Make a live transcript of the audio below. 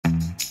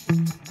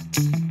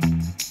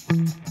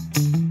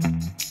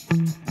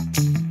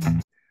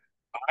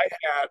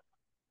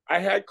I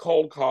had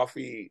cold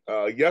coffee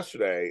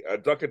yesterday, a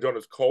Dunkin'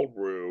 Donuts cold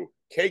brew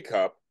K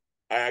cup.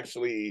 I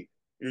actually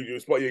you're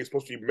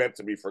supposed to be meant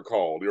to be for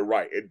cold. You're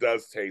right. It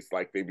does taste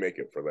like they make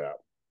it for that.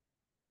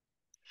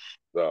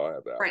 So I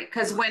had that. Right.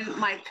 Because when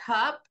my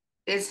cup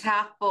is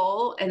half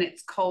full and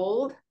it's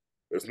cold,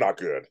 It's not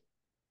good.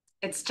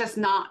 it's just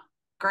not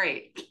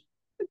great.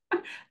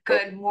 Nope.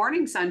 Good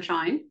morning,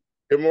 sunshine.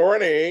 Good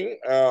morning.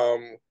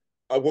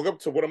 I woke up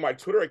to one of my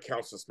Twitter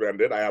accounts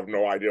suspended. I have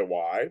no idea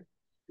why.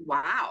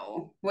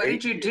 Wow. What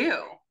Eight did you years.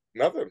 do?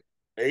 Nothing.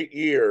 8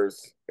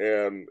 years,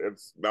 and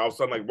it's now all of a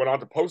sudden like went on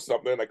to post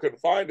something. I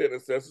couldn't find it.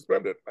 And it says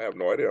suspended. I have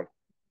no idea.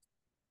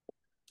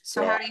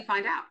 So So how do you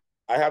find out?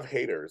 I have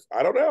haters.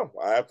 I don't know.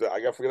 I have to. I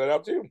got to figure that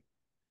out too.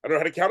 I don't know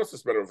how to count a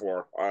suspended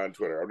before on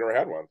Twitter. I've never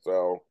had one.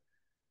 So,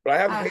 but I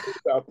have Uh, haters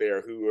out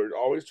there who are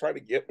always trying to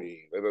get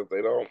me.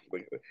 They don't.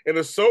 In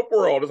the soap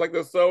world, it's like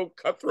the so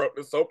cutthroat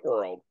in the soap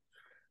world.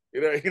 You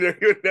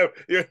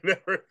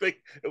never think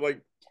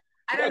like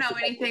I come don't on. know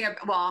anything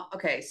about, well,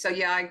 okay. So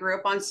yeah, I grew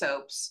up on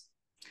soaps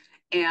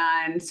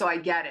and so I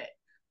get it.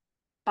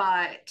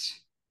 But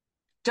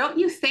don't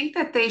you think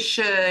that they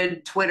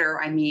should,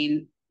 Twitter, I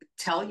mean,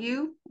 tell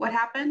you what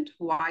happened,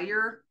 why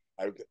you're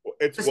I,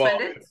 it's well,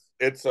 suspended?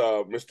 it's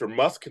Mr.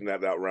 Musk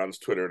that runs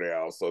Twitter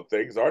now, so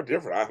things are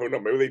different. I don't know.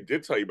 Maybe they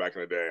did tell you back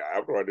in the day. I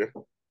have no idea.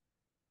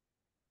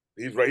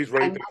 He's I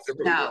running things must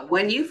differently know.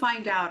 When you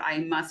find out, I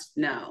must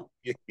know.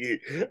 now.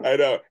 I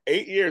know.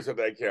 8 years of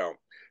that count.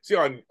 See,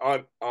 on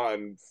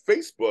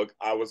Facebook,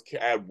 I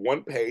had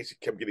one page that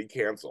kept getting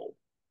canceled.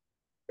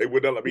 They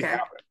would not let me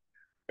have Okay.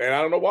 it, and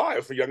I don't know why.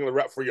 It's for Young and the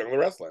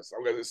Restless.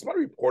 I'm like,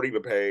 somebody reporting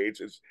the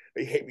page.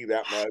 They hate me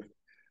that much.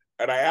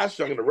 And I asked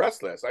Young and the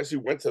Restless. I actually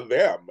went to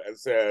them and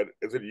said,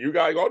 "Is it you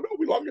guys?" Oh no,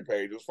 we love your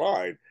page. It's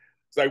fine.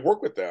 So I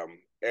work with them,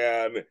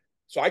 and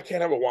so I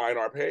can't have a Y on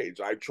our page.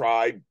 I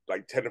tried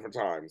like 10 different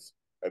times,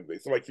 and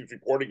somebody keeps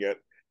reporting it,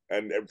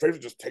 and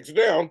Facebook just takes it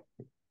down.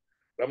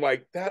 And I'm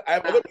like, that I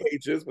have other Well,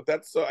 pages, but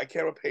that's I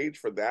can't have a page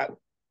for that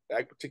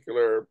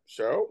particular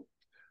show.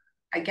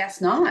 I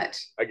guess not.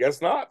 I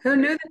guess not. Who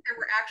knew that there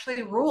were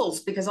actually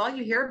rules? Because all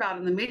you hear about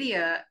in the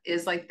media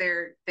is like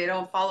they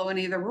don't follow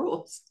any of the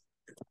rules.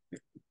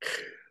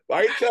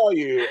 I tell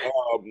you,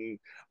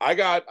 I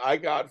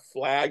got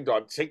flagged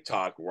on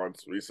TikTok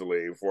once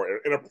recently for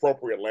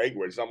inappropriate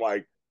language. I'm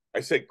like, I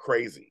said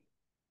crazy.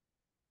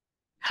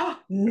 Yep,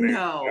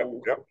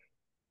 No, yep,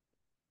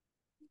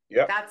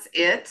 yep, that's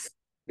it.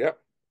 yep.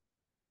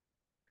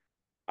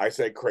 I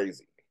said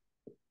crazy.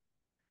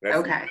 That's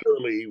Okay.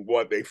 literally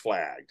what they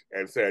flagged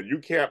and said you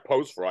can't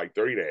post for like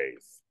 30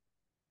 days.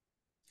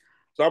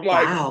 So I'm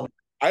like, Wow.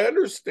 I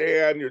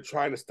understand you're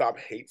trying to stop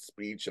hate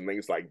speech and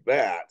things like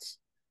that,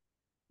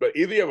 but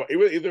either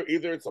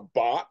it's a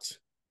bot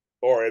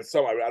or it's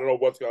some. I don't know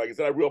what's going. Like, is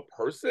that a real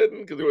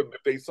person? Because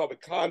if they saw the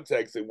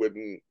context, it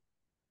wouldn't.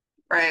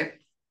 Right.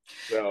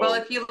 Well, So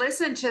if you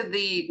listen to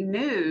the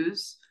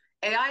news,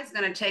 AI is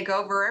going to take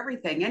over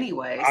everything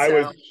anyway. I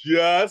was So,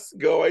 just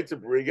going to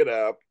bring it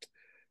up.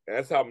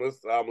 That's how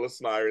Melissa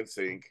and I are in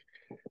sync.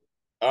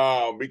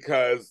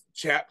 Because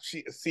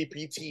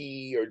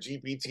CPT or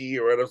GPT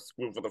or whatever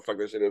what the fuck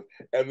that shit is,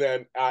 and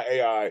then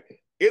AI.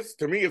 It's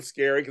to me, it's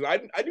scary because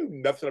I knew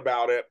nothing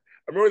about it.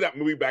 I remember that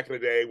movie back in the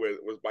day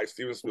was by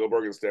Steven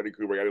Spielberg and Stanley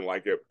Kubrick. I didn't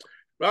like it,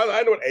 but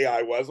I know what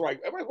AI was. I'm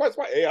like, what's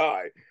my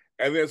AI?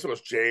 And then so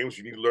much James,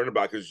 you need to learn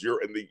about because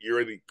you're in the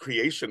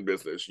creation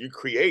business. You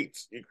create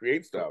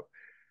stuff.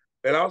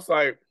 And I was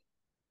like,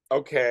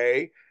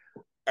 okay.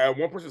 And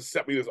one person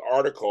sent me this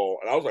article,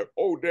 and I was like,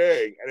 oh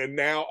dang! And then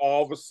now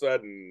all of a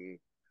sudden,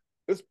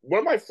 this one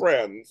of my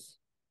friends,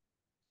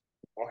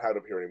 I don't have it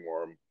up here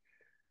anymore,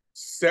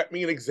 sent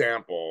me an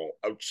example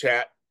of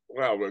chat.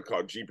 Well, what it's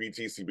called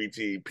GPT,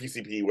 CBT,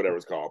 PCP, whatever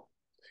it's called.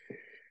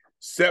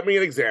 Sent me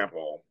an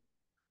example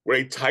where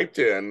he typed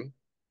in.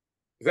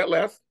 Is that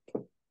left? I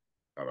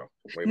don't know.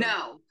 Wait a minute.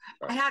 no,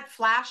 I had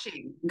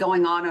flashing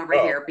going on over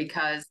Oh, here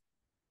because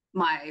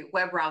my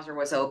web browser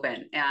was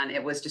open and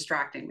it was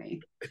distracting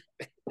me.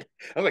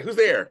 I was like, "Who's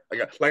there?"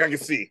 Like I can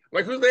see. I'm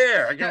like, "Who's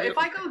there?" I No, got. if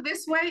I go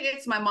this way,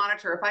 it's my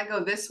monitor. If I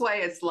go this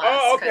way, it's less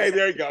Oh, okay. because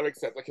There you go.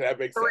 Makes sense. Okay, that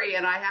makes sense. three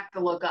and I have to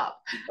look up.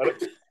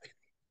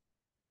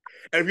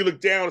 And if you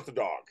look down, it's the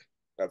dog.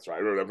 That's right. I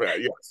remember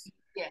that. Yes.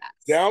 Yes,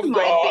 Down the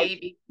my dog.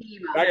 baby I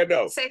Kima. can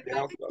know. Say hi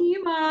Down to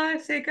the dog.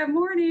 Kima. Say good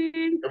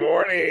morning. Good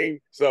morning.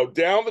 So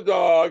down the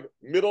dog,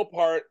 middle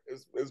part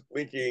is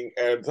blinking,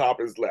 and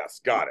top is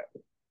less. Got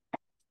it.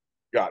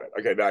 Got it.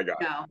 Okay, now I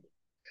got it. No.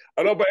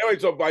 I know, but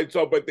anyway,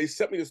 but they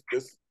sent me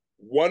this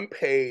one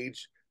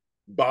page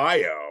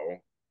bio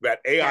that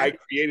AI Yeah.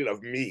 created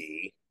of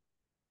me,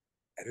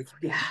 and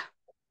Yeah.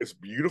 it's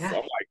beautiful. Yeah.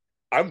 I'm like,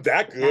 I'm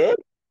that Yeah. good.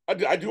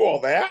 I do all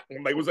that.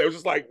 And like, it was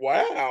just like,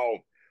 wow.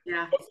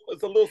 Yeah.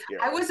 It's a little scary.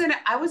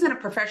 I was in a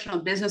professional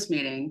business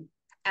meeting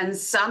and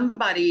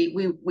somebody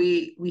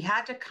we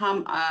had to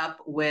come up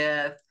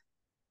with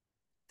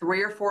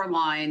 3 or 4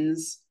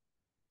 lines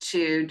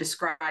to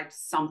describe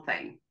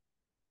something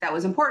that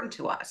was important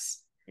to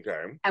us.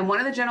 Okay. And one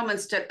of the gentlemen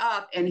stood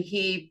up and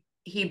he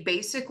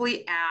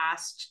basically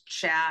asked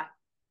chat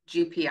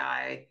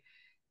GPI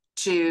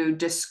to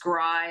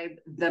describe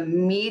the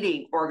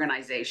meeting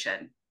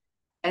organization.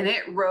 And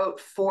it wrote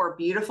 4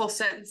 beautiful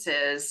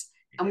sentences.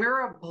 And we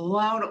were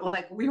blown,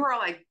 like, we were all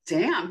like,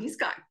 damn, he's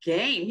got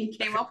game. He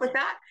came up with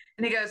that.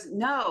 And he goes,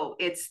 no,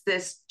 it's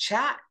this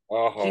chat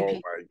Oh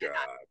GPT. my God.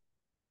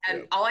 And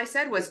Yeah. all I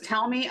said was,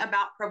 tell me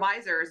about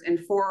provisors in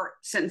 4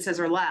 sentences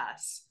or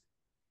less.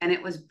 And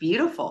it was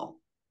beautiful.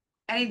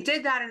 And he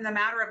did that in the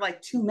matter of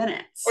like 2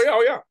 minutes.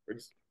 Oh yeah.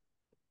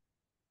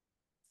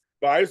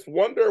 But I just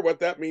wonder what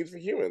that means for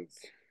humans.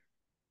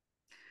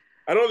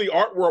 I know the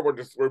art world we're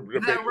The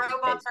debating.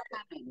 robots are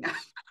coming.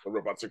 The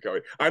robots are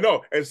coming. I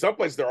know. In some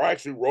places there are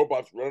actually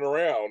robots running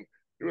around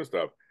doing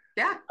stuff.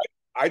 Yeah.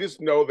 I just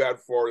know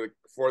that for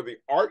the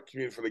art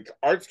community, for the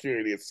arts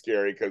community, it's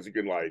scary because you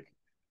can like,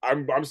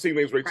 I'm seeing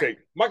things where you take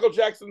Michael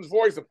Jackson's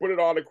voice and put it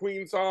on a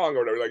Queen song or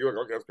whatever. Like, you're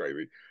like, okay, that's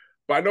crazy.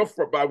 But I know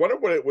but I wonder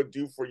what it would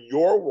do for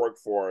your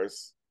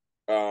workforce.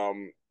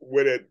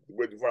 Would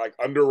for like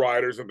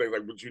underwriters and things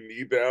like, would you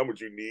need them?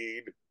 Would you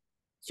need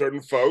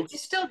certain folks? You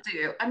still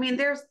do. I mean,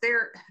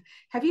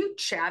 have you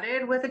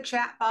chatted with a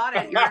chat bot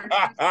at your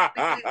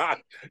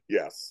insurance?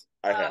 Yes,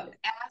 I have.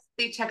 As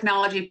the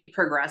technology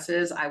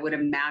progresses, I would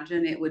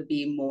imagine it would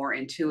be more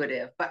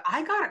intuitive. But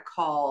I got a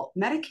call.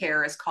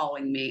 Medicare is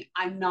calling me.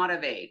 I'm not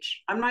of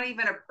age. I'm not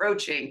even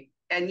approaching.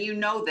 And you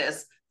know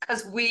this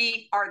because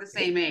we are the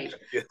same age.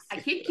 Yes. I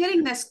keep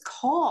getting this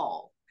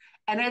call,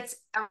 and it's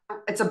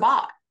a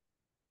bot,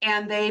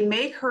 and they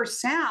make her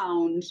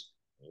sound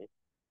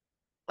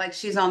like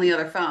she's on the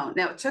other phone.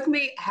 Now, it took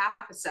me half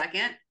a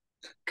second,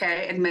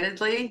 okay,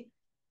 admittedly.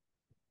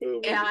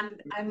 And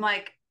I'm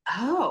like,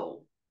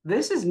 oh,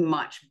 this is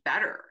much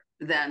better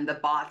than the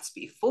bots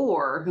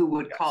before who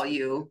would call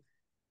you.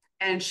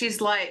 And she's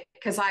like,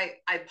 because I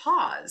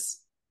pause,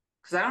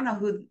 because I don't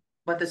know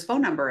what this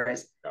phone number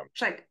is.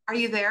 She's like, are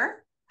you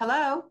there?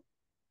 Hello?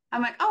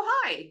 I'm like, oh,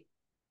 hi.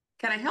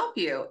 Can I help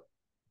you?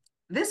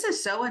 This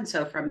is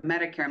so-and-so from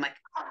Medicare. I'm like,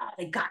 oh,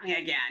 they got me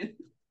again.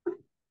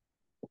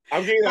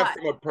 I'm getting that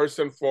from a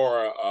person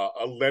for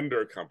a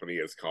lender company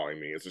is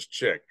calling me. It's this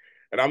chick.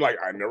 And I'm like,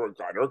 I never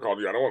called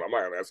you. I'm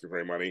not asking for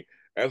any money.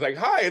 And it's like,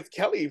 hi, it's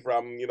Kelly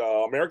from,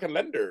 American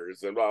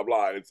Lenders and blah,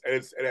 blah. And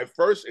at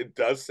first it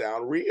does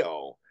sound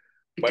real.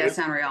 It does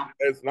sound real.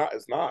 It's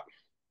not.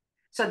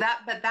 So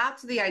but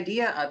that's the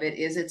idea of it,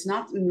 is it's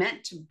not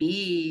meant to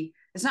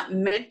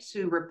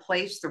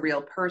replace the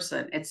real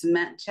person. It's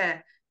meant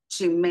to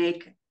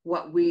make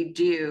what we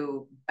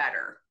do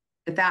better.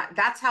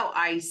 That's how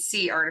I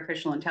see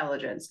artificial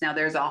intelligence. Now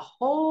there's a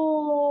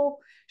whole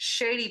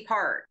shady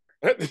part.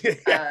 That's the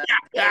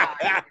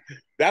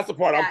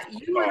part that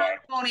you and I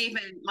won't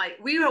even like.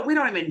 We don't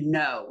even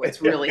know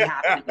what's really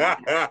happening. But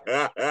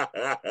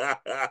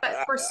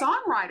for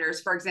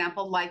songwriters, for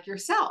example, like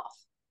yourself,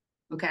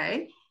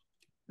 okay,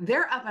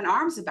 they're up in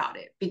arms about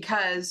it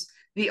because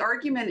the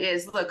argument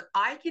is, look,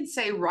 I can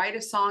say write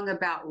a song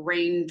about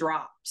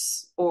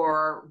raindrops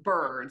or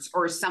birds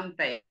or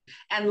something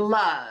and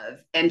love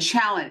and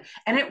challenge,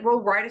 and it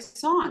will write a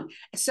song.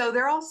 So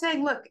they're all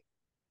saying, look,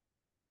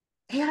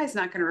 AI is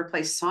not going to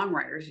replace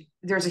songwriters.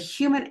 There's a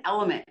human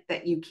element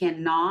that you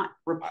cannot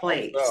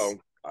replace.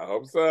 I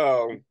hope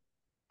so.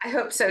 I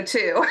hope so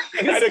too.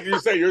 I think you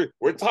say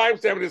we're time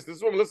stamping this. This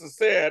is what Melissa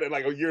said, and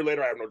like a year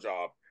later, I have no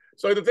job.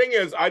 So the thing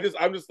is, I'm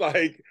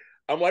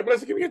like,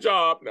 Melissa, give me a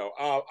job. No,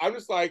 I'm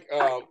just like,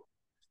 I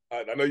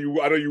know you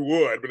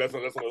would, but that's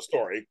another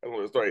story. That's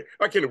another story.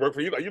 I can't work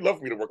for you. You love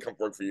for me to come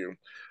work for you.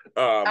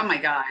 Oh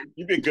my God,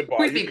 you'd be a good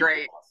boss. We'd be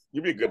great.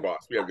 You'd be a good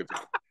boss. We have a good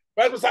time.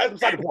 But that's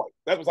beside the point.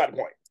 That's beside the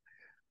point.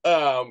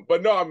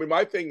 But no, I mean,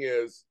 my thing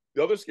is,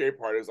 the other scary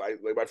part is, like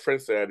my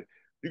friend said,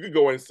 you could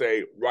go and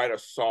say, write a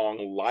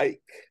song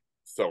like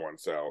so and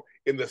so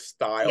in the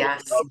style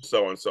of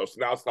so and so. So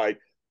now it's like,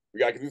 we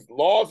got these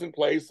laws in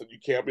place that you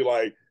can't be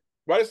like,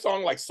 write a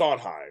song like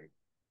Sondheim.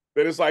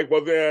 Then it's like,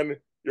 well, then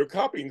you're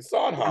copying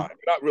Sondheim.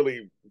 You're not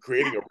really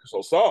creating an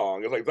original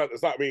song. It's like,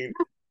 it's not, I mean,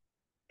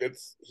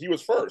 he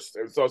was first.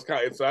 And so so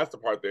that's the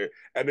part there.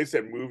 And they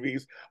said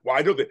movies. Well,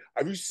 I know that.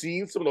 Have you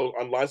seen some of those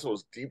online, some of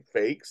those deep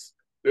fakes?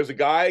 There's a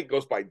guy who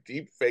goes by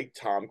deep fake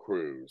Tom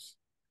Cruise.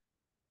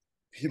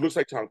 He looks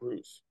like Tom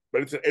Cruise,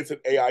 but it's an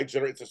AI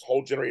generated, it's this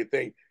whole generated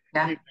thing.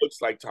 Yeah. He looks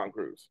like Tom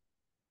Cruise.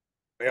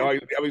 They have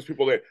these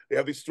people that they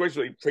have these situations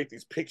where they create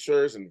these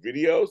pictures and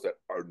videos that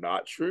are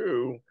not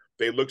true.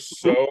 They look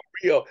so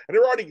real, and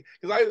they're already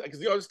because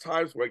there's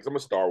times when, because I'm a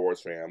Star Wars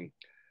fan,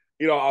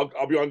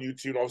 I'll be on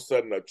YouTube and all of a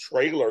sudden a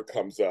trailer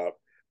comes up.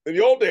 In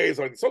the old days,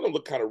 some of them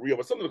look kind of real,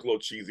 but some of them look a little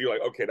cheesy. You're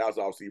like, okay, that was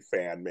obviously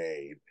fan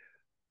made.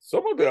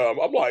 Some of them,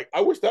 I'm like,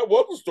 I wish that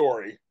was a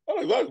story.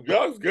 I'm like,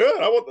 that's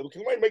good.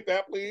 Can we make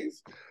that,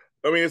 please?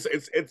 I mean,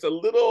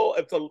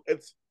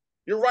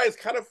 you're right. It's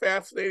kind of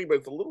fascinating, but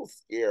it's a little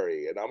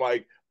scary. And I'm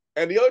like,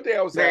 and the other day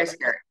I was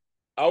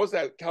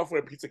at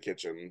California Pizza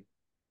Kitchen,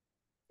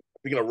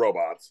 speaking of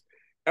robots,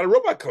 and a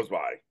robot comes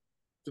by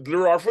to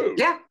deliver our food.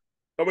 Yeah.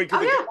 I mean,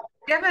 they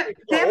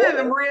have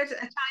a Maria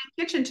Italian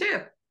kitchen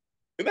too.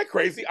 Isn't that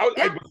crazy?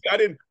 Yeah. I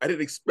didn't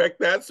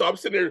expect that. So I'm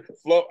sitting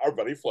there, our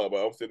buddy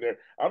Flobo, I'm sitting there.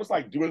 I was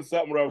like doing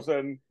something where all of a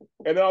sudden,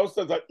 and then all of a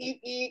sudden, it's like eat,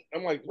 eat.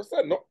 I'm like, what's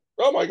that? No,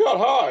 oh my god,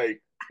 hi!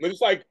 And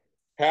it's like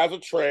has a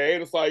tray,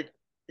 and it's like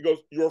he goes,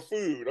 your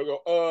food. I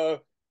go,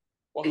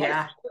 well, hi,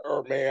 Yeah. sir,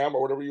 or ma'am,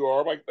 or whatever you are.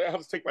 I'm like, I'll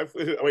just take my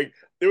food. I mean,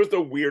 it was the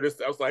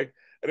weirdest. I was like,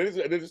 and then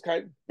it just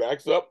kind of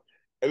backs up,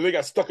 and then they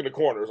got stuck in the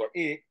corner. It's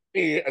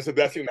like, I said,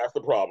 that's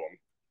the problem.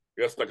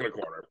 They got stuck in the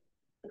corner.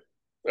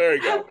 There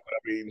you go. I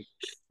mean,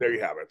 there you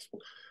have it.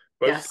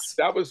 But Yes.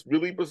 that was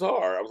really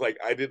bizarre. I was like,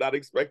 I did not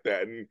expect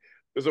that. And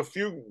there's a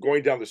few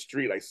going down the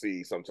street I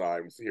see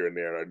sometimes here and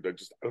there. I don't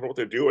know what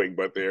they're doing,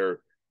 but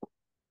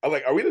I'm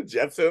like, are we the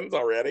Jetsons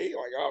already?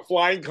 Like,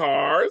 flying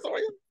cars? I'm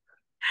like,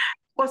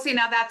 Well, see,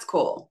 now that's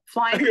cool.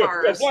 Flying yeah,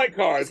 cars flying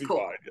cars is be cool.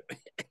 fine.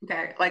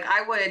 Okay. Like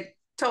I would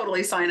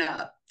totally sign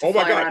up to Oh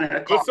my fly god, around in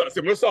a car.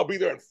 Melissa, I'll be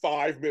there in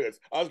 5 minutes.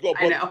 I was going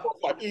I to know.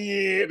 like,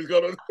 yeah, it's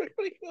going to.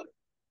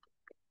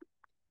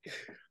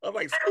 I'm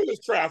like, screw this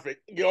traffic.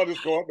 You know,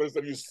 just go up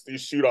and you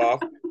shoot off.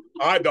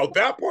 I know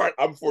that part.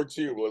 I'm for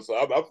too, Melissa.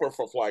 I'm for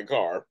a flying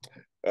car.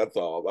 That's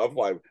all. I'm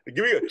flying.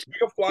 Give me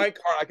a flying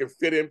car I can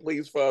fit in,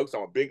 please, folks.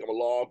 I'm a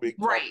long, big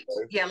tall Right.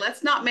 boy. Yeah.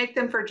 Let's not make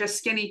them for just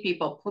skinny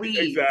people,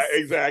 Exactly. please.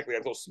 Exactly.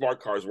 That's what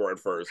smart cars were at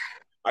first.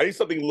 I need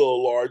something a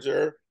little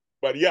larger.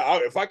 But yeah,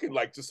 if I could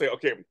like just say,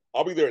 okay,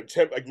 I'll be there in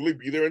 10, like really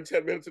be there in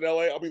 10 minutes in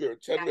LA. I'll be there in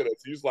 10 Yeah.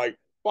 minutes. You just like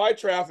by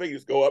traffic, you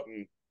just go up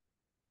and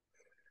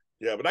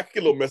yeah, but I could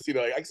get a little messy in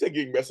LA. I can say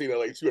getting messy in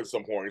LA too at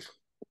some point.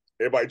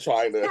 Everybody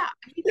trying to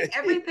Yeah.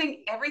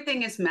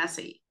 Everything is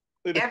messy.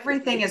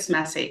 Everything is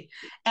messy.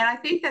 And I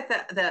think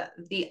that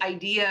the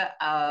idea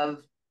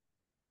of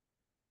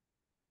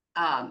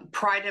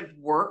pride of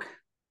work,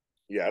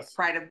 yes.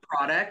 pride of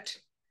product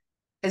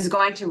is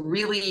going to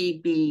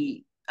really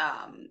be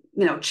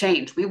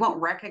changed. We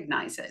won't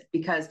recognize it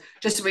because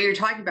just what you're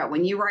talking about,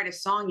 when you write a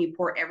song, you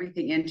pour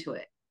everything into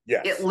it.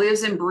 It Yes.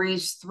 lives and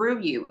breathes through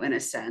you in a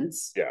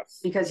sense Yes.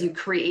 because you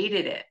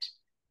created it.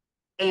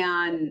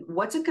 And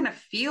what's it going to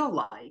feel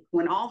like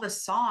when all the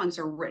songs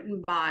are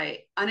written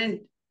by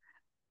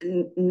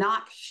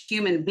not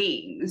human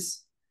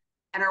beings?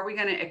 And are we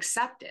going to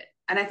accept it?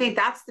 And I think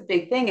that's the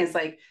big thing is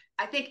like,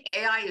 I think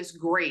AI is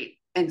great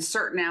in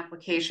certain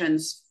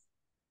applications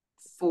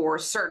for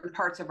certain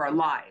parts of our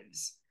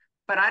lives,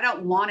 but I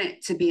don't want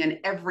it to be in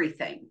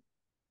everything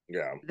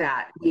Yeah.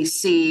 that we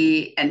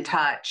see and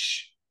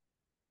touch.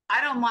 I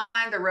don't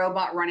mind the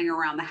robot running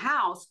around the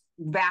house,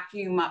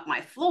 vacuum up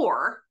my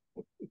floor.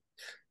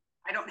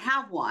 I don't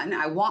have one.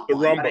 I want The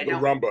one, but rumba, I the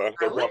don't. rumba, the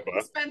They're a little rumba.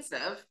 expensive,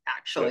 Yes,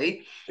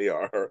 actually. they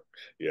are.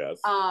 Yes.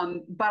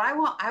 But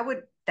I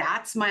would.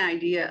 That's my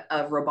idea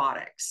of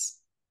robotics,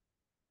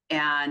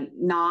 and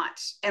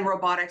not and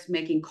robotics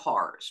making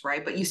cars,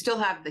 right? But you still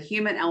have the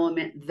human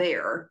element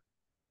there,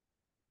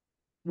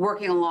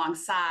 working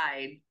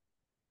alongside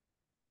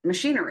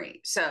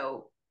machinery.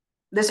 So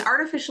this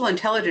artificial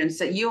intelligence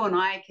that you and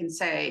I can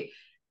say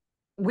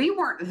we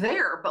weren't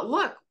there, but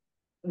look,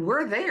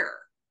 we're there.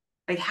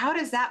 Like, how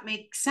does that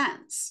make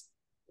sense?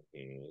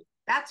 Mm,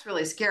 That's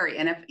really scary.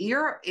 And if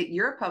you're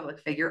a public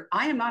figure,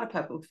 I am not a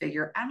public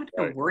figure. I don't have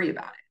to right. worry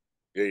about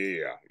Yeah, yeah,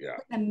 yeah, yeah.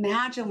 it.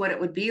 Imagine what it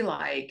would be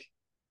like.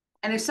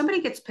 And if somebody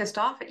gets pissed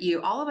off at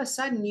you, all of a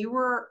sudden you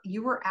were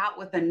out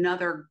with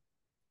another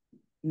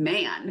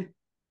man,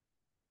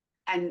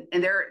 and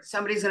there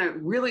somebody's going to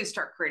really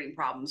start creating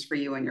problems for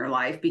you in your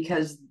life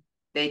because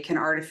they can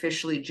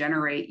artificially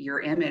generate your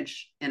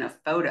image in a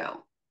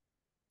photo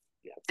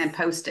Yes. and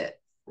post it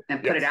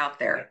and put it Yes. out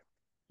there.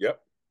 Yep.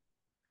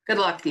 Good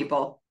luck,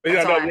 people. Yeah,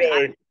 That's all no, I'm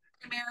really.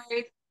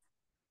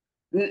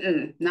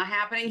 married. Not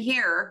happening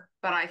here,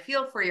 but I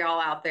feel for y'all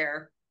out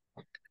there.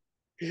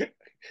 It's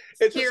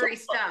just so Scary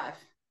stuff.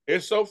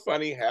 it's so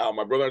funny how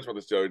my brother and I told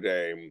this the other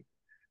day,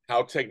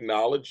 how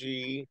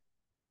technology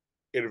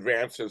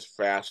advances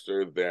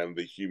faster than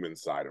the human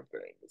side of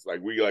things.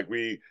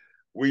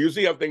 We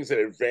usually have things that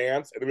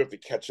advance and then we have to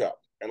catch up.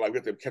 And like we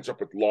have to catch up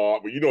with law.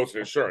 Well, you know it's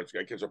insurance. You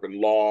gotta catch up in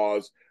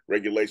laws,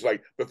 regulations.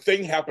 Like the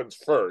thing happens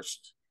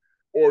first,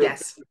 or the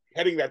Yes. thing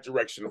heading that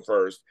direction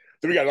first.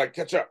 Then we gotta like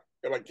catch up.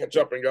 And like catch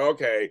up and go,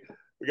 okay,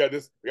 we got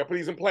this, we gotta put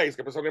these in place,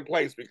 gotta put something in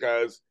place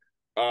because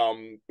I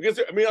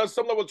mean on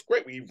some level it's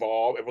great. We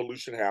evolve,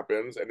 evolution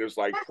happens, and there's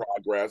like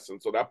progress.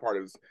 And so that part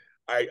is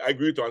I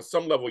agree with you on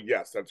some level.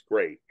 Yes, that's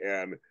great.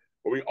 And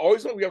but we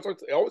have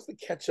to always to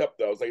catch up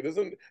though. It's like it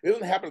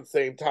doesn't happen at the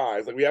same time.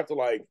 It's like we have to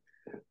like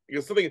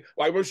something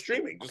like we're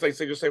streaming. Just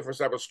say for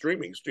example,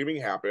 streaming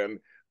happened.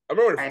 I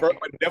remember Right.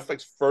 when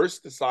Netflix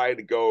first decided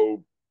to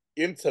go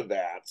into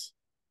that.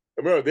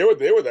 I remember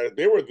they were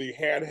the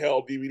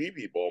handheld DVD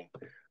people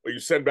where you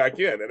send back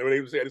in, and when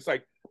they was it's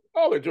like,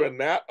 oh, they're doing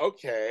that,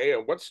 okay,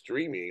 and what's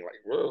streaming?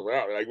 Like, like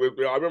I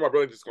remember my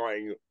brother just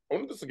going, I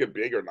wonder if this will get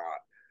big or not.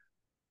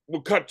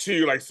 We'll cut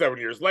to like 7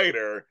 years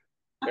later,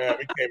 and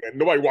it came in.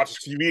 Nobody watches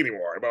TV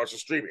anymore. Everybody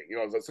watches streaming. You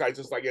know, it's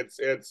just like it's.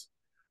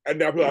 And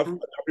now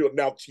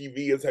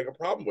TV is having a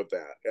problem with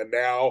that, and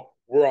now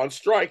we're on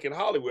strike in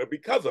Hollywood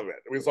because of it.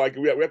 It's like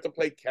we have to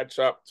play catch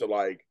up to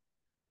like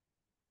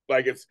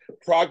it's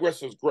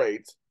progress is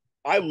great,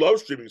 I love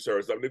streaming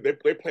service. I mean,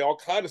 they play all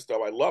kind of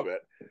stuff. I love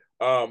it.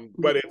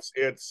 But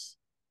it's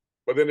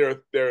but then there's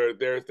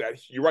that,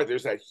 you're right,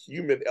 there's that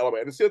human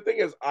element. And the other thing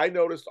is, I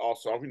noticed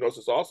also, I don't know if you noticed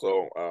this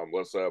also,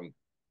 was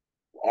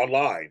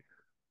online,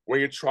 when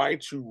you're trying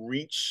to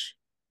reach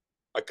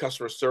a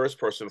customer service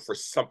person for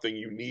something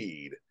you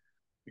need,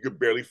 you could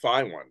barely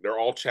find one. They're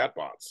all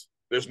chatbots.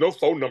 There's no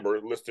phone number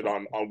listed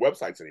on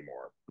websites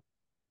anymore.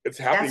 It's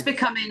That's happening.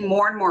 becoming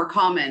more and more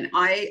common.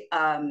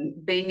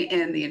 Being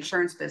in the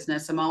insurance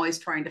business, I'm always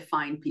trying to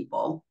find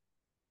people,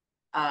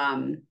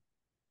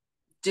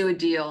 do a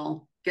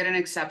deal, get an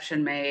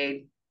exception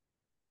made,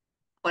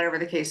 whatever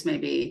the case may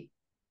be.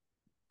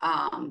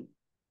 And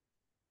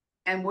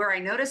where I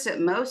notice it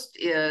most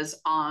is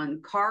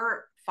on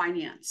car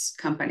finance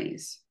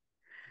companies.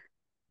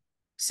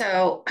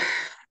 So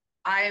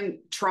I'm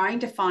trying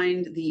to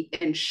find the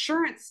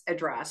insurance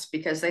address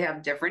because they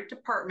have different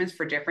departments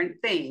for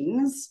different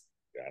things.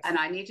 Yes. And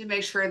I need to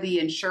make sure the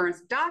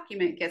insurance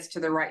document gets to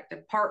the right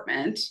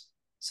department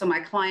so my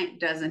client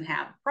doesn't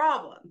have a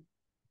problem.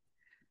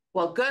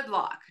 Well, good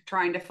luck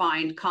trying to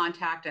find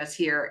contact us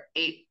here,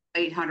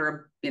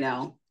 800,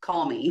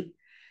 call me.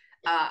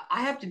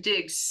 I have to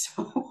dig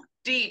so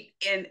deep,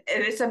 and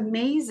it's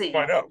amazing.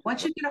 I know.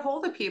 Once you get a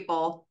hold of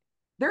people,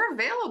 they're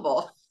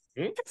available.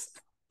 It's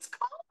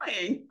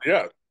calling.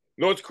 Yeah.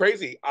 No, it's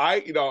crazy.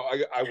 When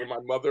my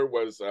mother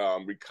was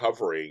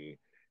recovering,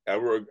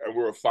 and we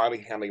were finally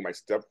handling my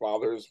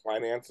stepfather's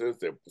finances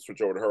to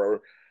switch over to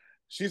her.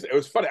 It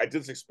was funny. I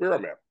did this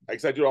experiment.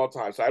 Like I do it all the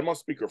time. So I'm on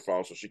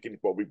speakerphone so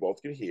we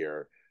both can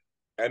hear.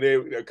 And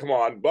they come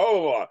on, blah,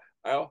 blah,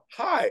 blah.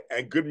 Hi,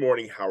 and good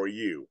morning, how are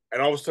you?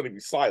 And all of a sudden, it'd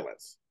be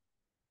silence.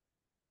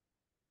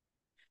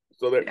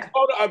 So they're, Yeah.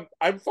 oh,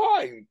 I'm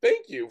fine.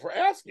 Thank you for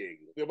asking.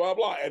 Blah, blah,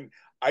 blah. And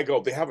I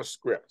go, they have a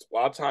script. A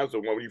lot of times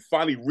when you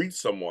finally reach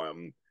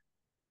someone,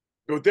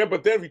 but then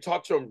if you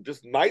talk to them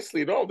just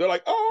nicely, no, they're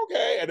like, oh,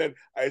 okay. And then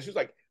she's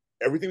like,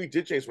 everything we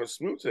did, James, went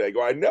smooth today. I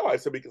go, I know. I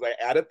said, because I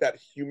added that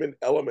human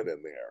element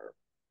in there.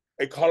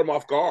 It caught them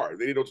off guard.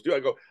 They didn't know what to do. I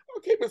go,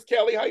 okay, Miss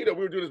Kelly, how you doing?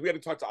 We were doing this. We had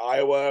to talk to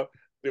Iowa.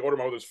 They ordered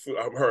my mother's food,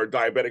 her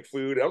diabetic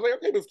food. And I was like,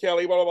 okay, Miss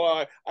Kelly, blah,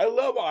 blah, blah. I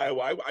love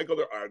Iowa. I go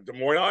there, Des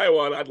Moines,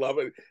 Iowa, and I'd love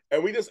it.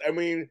 And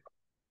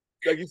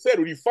like you said,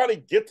 when you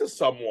finally get to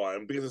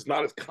someone, because it's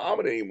not as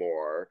common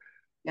anymore,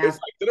 it's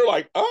like, they're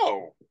like,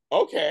 oh,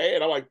 okay.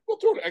 And I'm like, we'll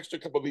throw an extra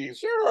couple of these.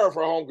 Sure,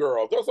 for a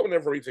homegirl. Throw something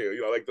in for me too.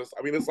 Like this.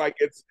 I mean,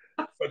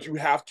 but you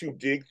have to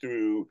dig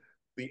through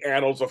the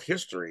annals of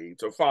history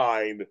to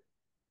find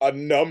a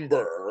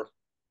number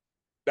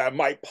that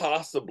might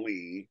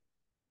possibly,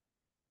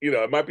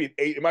 it might be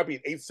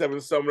an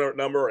 87 some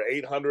number, or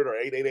 800 or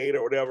 888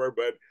 or whatever.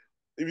 But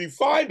if you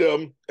find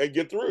them and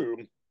get through,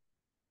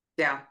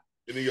 yeah,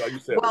 and then, like you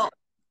said, well,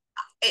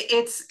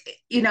 it's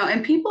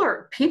and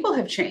people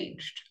have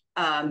changed.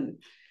 I'll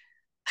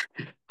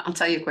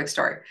tell you a quick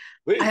story.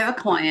 Please. I have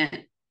a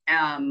client,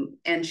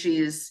 and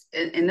she's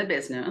in the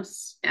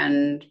business,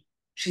 and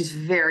she's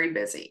very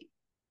busy.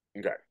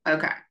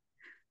 Okay.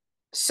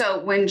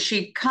 So when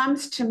she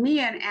comes to me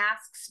and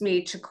asks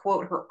me to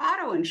quote her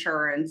auto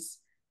insurance,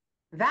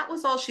 that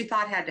was all she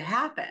thought had to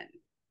happen.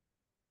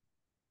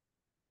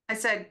 I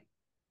said,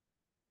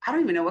 I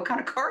don't even know what kind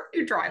of car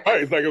you drive.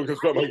 Right, it's like,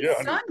 some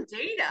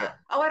data. Yeah.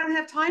 Oh, I don't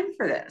have time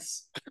for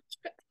this.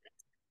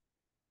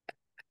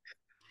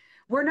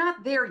 We're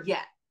not there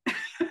yet.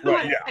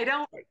 Right, yeah. I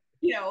don't,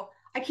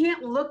 I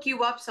can't look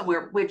you up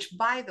somewhere, which,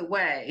 by the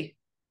way,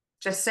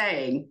 just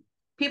saying,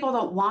 people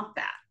don't want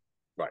that.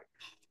 Right.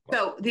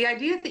 So the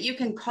idea that you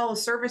can call a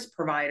service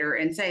provider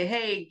and say,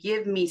 hey,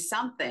 give me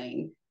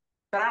something,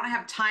 but I don't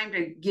have time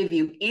to give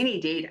you any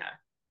data.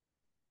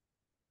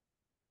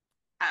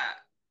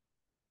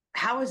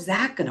 How is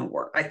that going to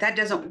work? Like, that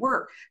doesn't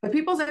work. But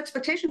people's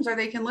expectations are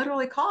they can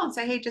literally call and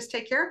say, hey, just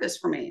take care of this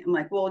for me. I'm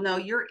like, well, no,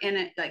 you're in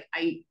it. Like,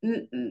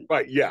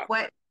 right. Yeah.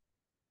 What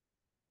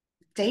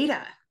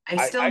data?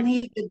 I still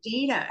need the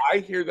data. I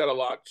hear that a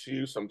lot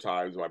too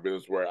sometimes in my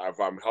business, where if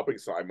I'm helping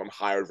someone, I'm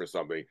hired for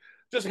something,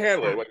 just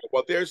handle it.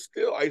 But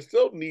I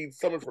still need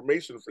some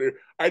information.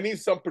 I need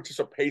some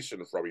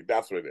participation from you.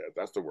 That's what it is.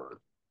 That's the word.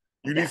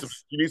 You need some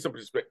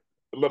participation.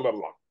 Blah, blah,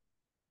 blah.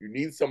 You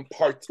need some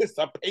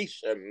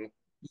participation.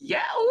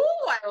 Yeah,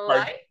 I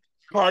like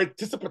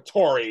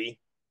participatory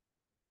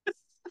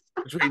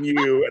between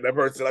you and the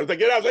person. I was like,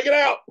 get out, take it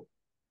out.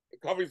 The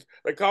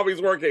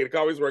coffee's working. The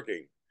coffee's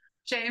working.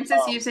 James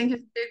is using his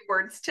big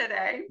words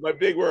today. My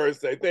big words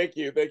say thank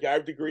you. I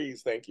have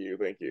degrees. Thank you.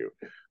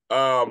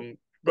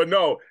 But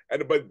no,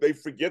 but they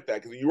forget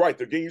that, because you're right.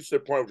 They're getting used to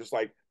the point of just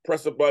like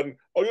press a button.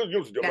 Oh, you'll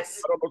do.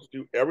 Yes. I don't know to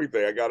do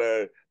everything. I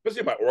gotta,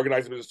 especially in my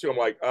organizing business too. I'm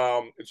like,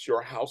 it's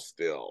your house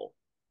still,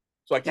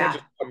 so I can't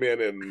just come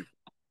in and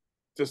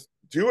just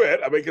do it.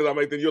 I mean,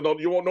 because then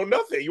you won't know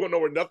nothing. You won't know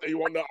where nothing. You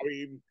won't know. I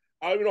mean,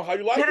 I don't even know how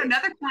you like it. I had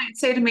another client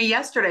say to me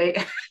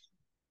yesterday.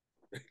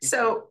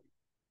 So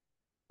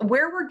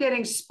where we're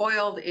getting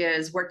spoiled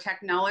is where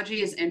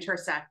technology is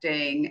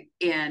intersecting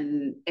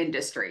in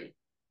industry.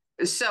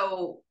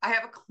 So I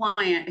have a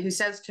client who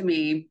says to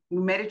me, we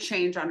made a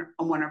change on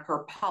one of her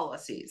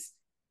policies.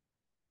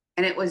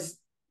 and it was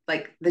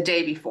like the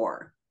day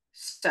before.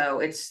 So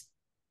it's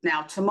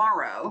now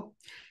tomorrow.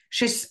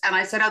 And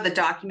I said, oh, the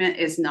document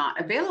is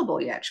not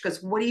available yet. She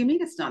goes, what do you mean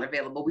it's not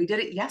available? We did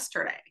it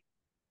yesterday.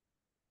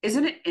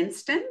 Isn't it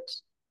instant?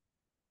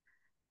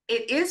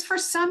 It is for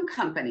some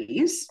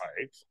companies.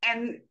 Right.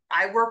 And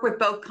I work with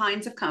both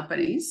kinds of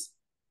companies.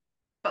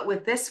 But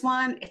with this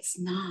one, it's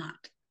not.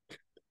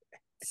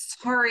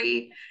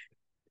 Sorry.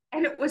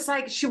 And it was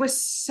like she was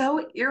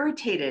so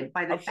irritated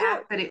by the I'm sure.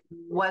 fact that it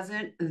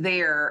wasn't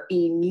there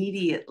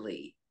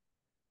immediately.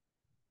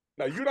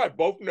 Now you and I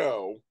both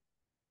know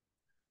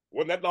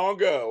wasn't that long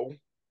ago.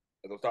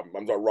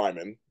 I'm not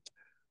rhyming.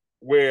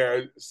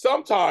 Where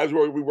sometimes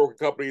where we work with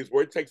companies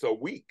where it takes a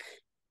week.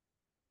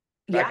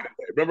 Back in Yeah. the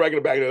day, remember back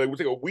in the day, it would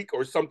take a week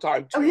or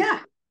sometime Oh, 2 weeks yeah.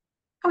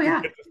 Oh, to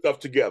yeah. get the stuff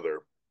together.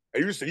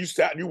 And you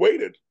sat and you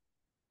waited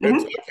until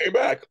Mm-hmm. it came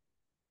back.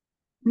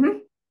 Mm-hmm.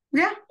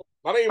 Yeah.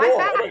 Not By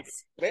anymore. I mean,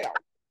 fax. now.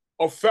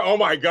 Oh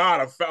my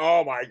god!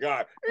 Oh my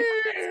god!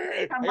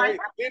 By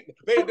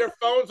Their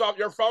phones off.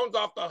 Your phone's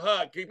off the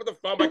hook. Can you put the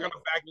phone back on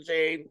the fax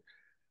machine?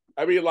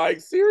 I mean, like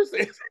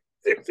seriously,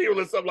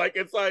 seriously, something like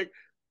it's like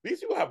these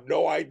people have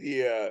no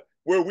idea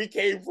where we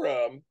came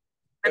from.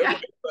 And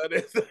fax. I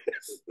mean,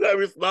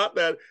 it's not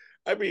that.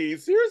 I mean,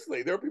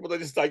 seriously, there are people that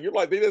just like you're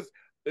like they just.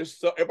 There's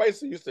so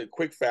everybody's used to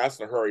quick, fast,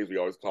 and hurry, as we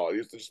always call it.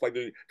 Used to just like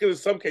because in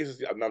some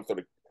cases I'm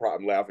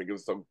laughing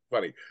because it's so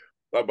funny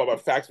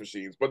about fax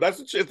machines, but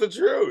it's the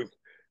truth.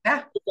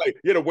 Yeah. It's like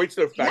you had to wait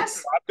till the fax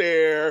Yes. got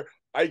there.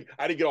 I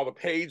didn't get all the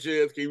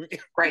pages. Can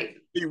Right.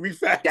 you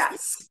refax?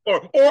 Yes.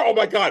 Or oh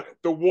my god,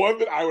 the one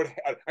that I would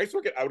have, I used to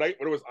work at when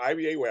it was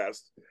IBA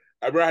West.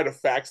 I remember I had to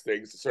fax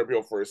things to serve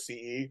people for a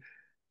CE,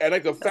 and I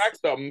had to fax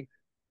them,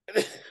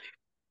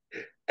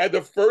 and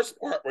the first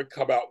part would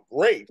come out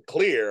great,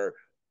 clear.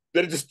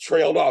 Then it just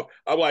trailed off.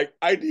 I'm like,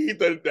 I need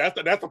that's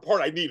the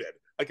part I needed.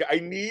 Like I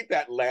need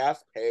that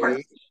last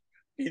page.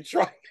 You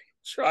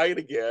try it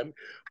again.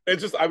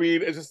 It's just, I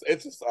mean, it's just.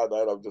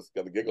 I'm just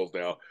got the giggles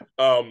now.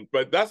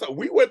 But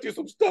we went through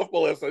some stuff,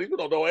 Melissa. People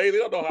don't know. Hey, they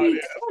don't know how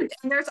it is.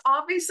 And there's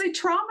obviously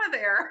trauma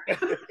there.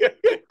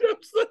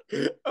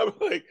 I'm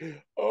like,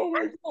 oh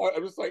my god.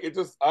 I'm just like, it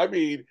just. I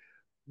mean,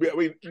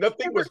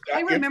 nothing was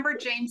I that. remember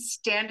James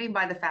standing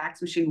by the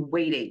fax machine,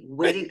 waiting,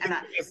 and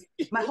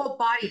my whole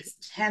body's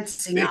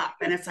tensing up,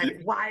 and it's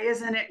like, why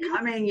isn't it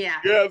coming yet?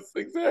 Yes,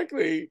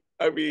 exactly.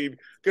 I mean,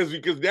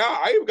 because now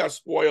I even got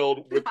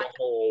spoiled with the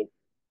whole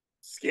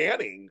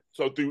scanning.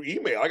 So through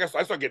email, I guess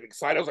I started getting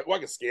excited. I was like, "Well, I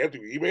can scan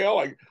through email."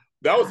 Like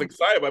that was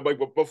exciting.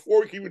 But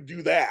before we can even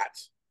do that,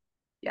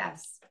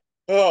 Yes.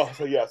 oh,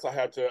 so yes, I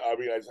had to. I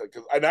mean, I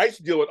used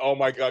to deal with. Oh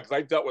my god, because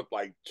I dealt with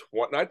like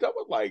 20. I dealt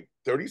with like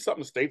 30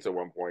 something states at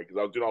one point because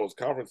I was doing all those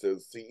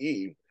conferences,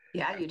 CE.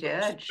 Yeah, you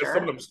did. Some of Sure.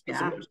 them, some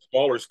Yeah. of them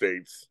smaller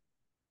states.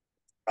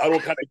 I don't know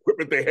what kind of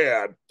equipment they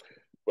had.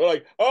 We're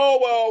like, oh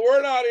well,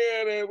 we're not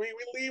in, and we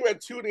leave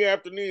at 2 in the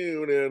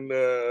afternoon, and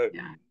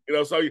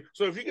Yeah. so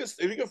if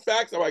you can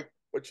fax, I'm like,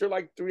 but you're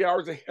like 3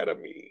 hours ahead of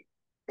me.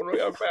 When do I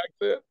gotta fax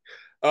it?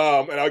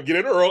 And I'll get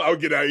in early. I'll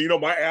get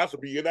my ass will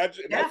be in that's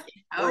Yeah.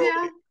 Oh, early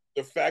yeah.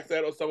 to fax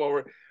that or stuff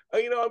over.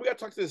 We got to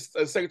talk to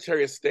the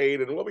Secretary of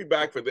State, and we'll be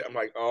back for that. I'm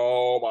like,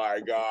 oh my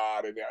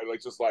god, and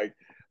like just like,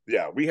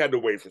 yeah, we had to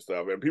wait for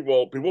stuff, and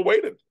people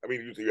waited. I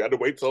mean, you had to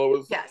wait till it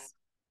was, Yes.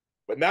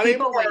 but not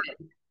anymore. People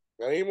waited.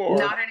 Not anymore.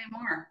 Not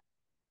anymore.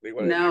 They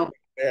want it No.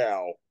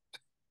 now.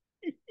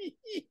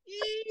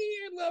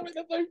 I love it.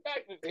 That's like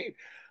fax machine.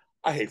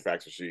 I hate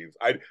fax machines.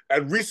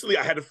 And recently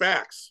I had to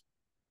fax.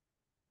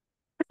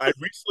 I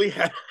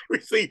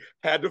recently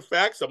had to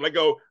fax them. I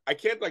go, I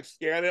can't like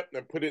scan it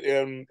and put it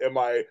in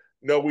my.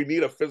 No, we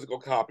need a physical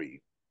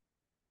copy.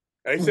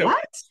 And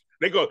What?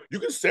 they go, you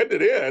can send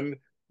it in,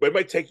 but it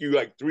might take you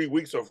like 3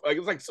 weeks or like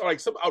it's like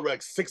somehow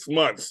like 6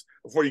 months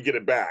before you get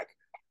it back.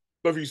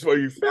 But if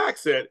you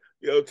fax it,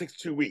 it takes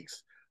 2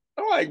 weeks.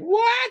 I'm like,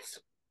 what?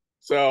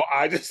 So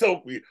I just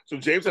so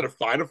James had to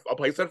find a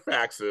place that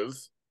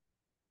faxes,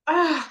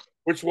 Ah,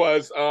 which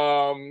was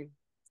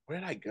where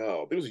did I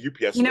go? There was a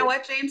UPS you know store.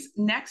 what, James?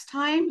 Next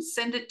time,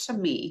 send it to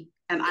me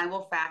and I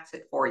will fax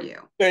it for you.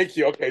 Thank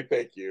you. Okay,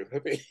 thank you.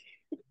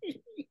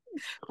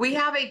 We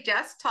have a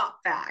desktop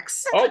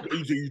fax. Oh,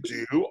 you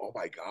do? Oh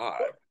my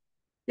god.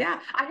 Yeah,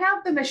 I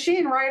have the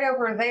machine right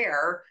over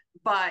there,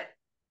 but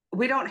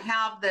we don't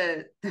have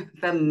the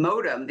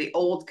modem, the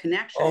old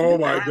connection. Oh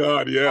We my don't have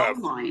god. a Yes.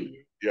 phone line.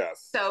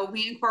 Yes. So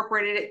we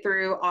incorporated it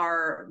through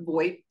our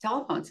VoIP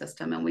telephone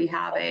system, and we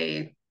have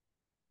a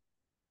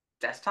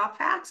desktop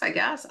fax, I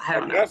guess. I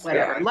don't know,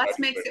 whatever. Yeah. Let's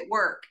makes it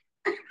work.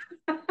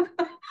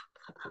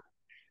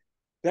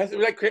 That's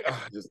like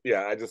just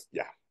yeah.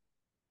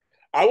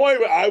 I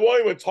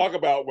won't even talk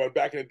about when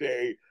back in the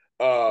day,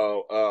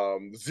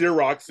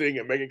 Xeroxing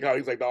and making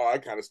copies like all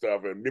that kind of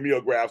stuff and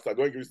mimeograph stuff.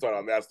 Don't get me started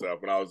on that stuff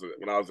when I was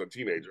a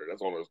teenager.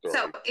 That's all the story.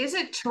 So is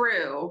it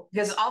true?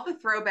 Because all the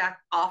throwback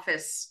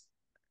office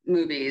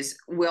movies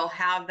will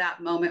have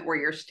that moment where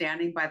you're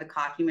standing by the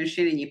copy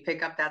machine and you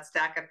pick up that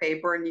stack of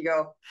paper and you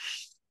go,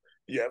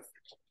 yes.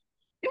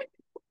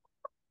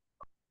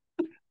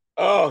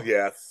 Oh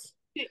yes.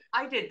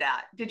 I did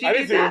that. Did you I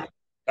did do too. that?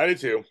 I did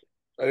too.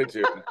 I did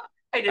too.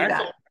 I I did used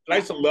to, that. I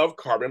used to love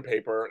carbon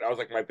paper. That was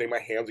like my thing. My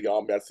hands would get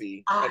all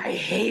messy. And I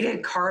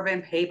hated carbon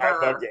I loved paper. it.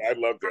 I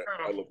loved it.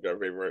 I loved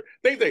carbon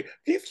paper.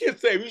 These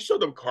kids say we show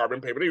them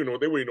carbon paper. They don't even know.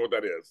 They wouldn't even know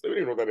what that is. They don't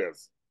even know what that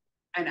is.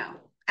 I know.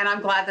 And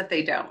I'm glad that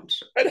they don't.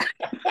 They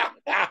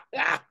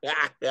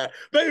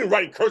didn't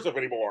write cursive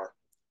anymore.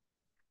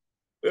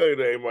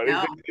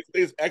 No.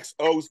 It's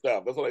XO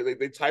stuff. That's all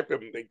they type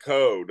it. They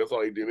code. That's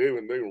all they do. They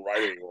don't even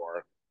write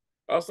anymore.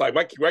 I was like,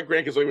 my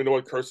grandkids don't even know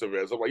what cursive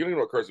is. I'm like, you don't even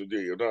know what cursive, do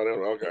you? No,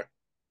 okay.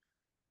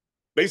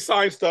 They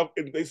sign stuff.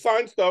 They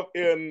sign stuff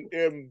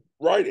in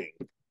writing.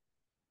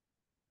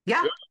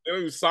 Yeah. They don't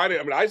even sign it.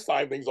 I mean, I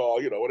sign things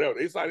all, whatever.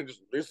 They sign it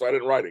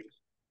in writing.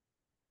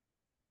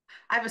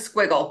 I have a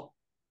squiggle.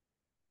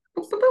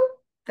 Boop, boop, boop.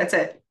 That's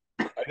it.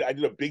 I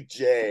did a big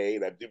J,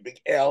 and I did a big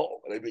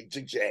L, and I did a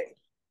big J.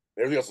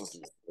 Everything else is.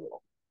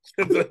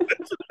 That's what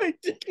I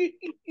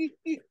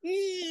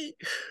did.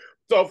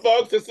 So,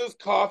 folks, this is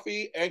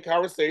Coffee and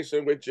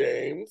Conversation with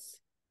James.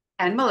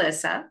 And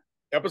Melissa.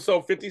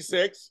 Episode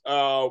 56.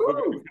 We're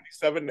going to do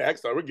 57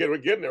 next. We're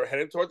getting there. We're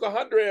heading towards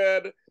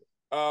 100.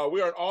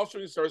 We are on all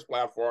streaming service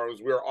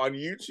platforms. We are on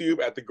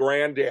YouTube at the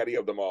granddaddy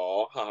of them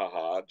all. Ha ha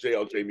ha.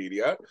 JLJ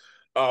Media.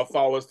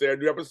 Follow us there.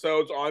 New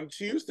episodes on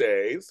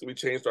Tuesdays. We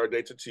changed our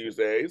date to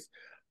Tuesdays.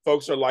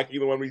 Folks are liking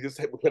the one we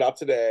just put out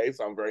today,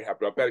 so I'm very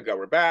happy about that. Glad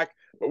we're back.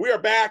 But we are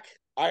back.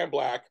 I am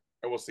Black,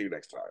 and we'll see you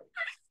next time.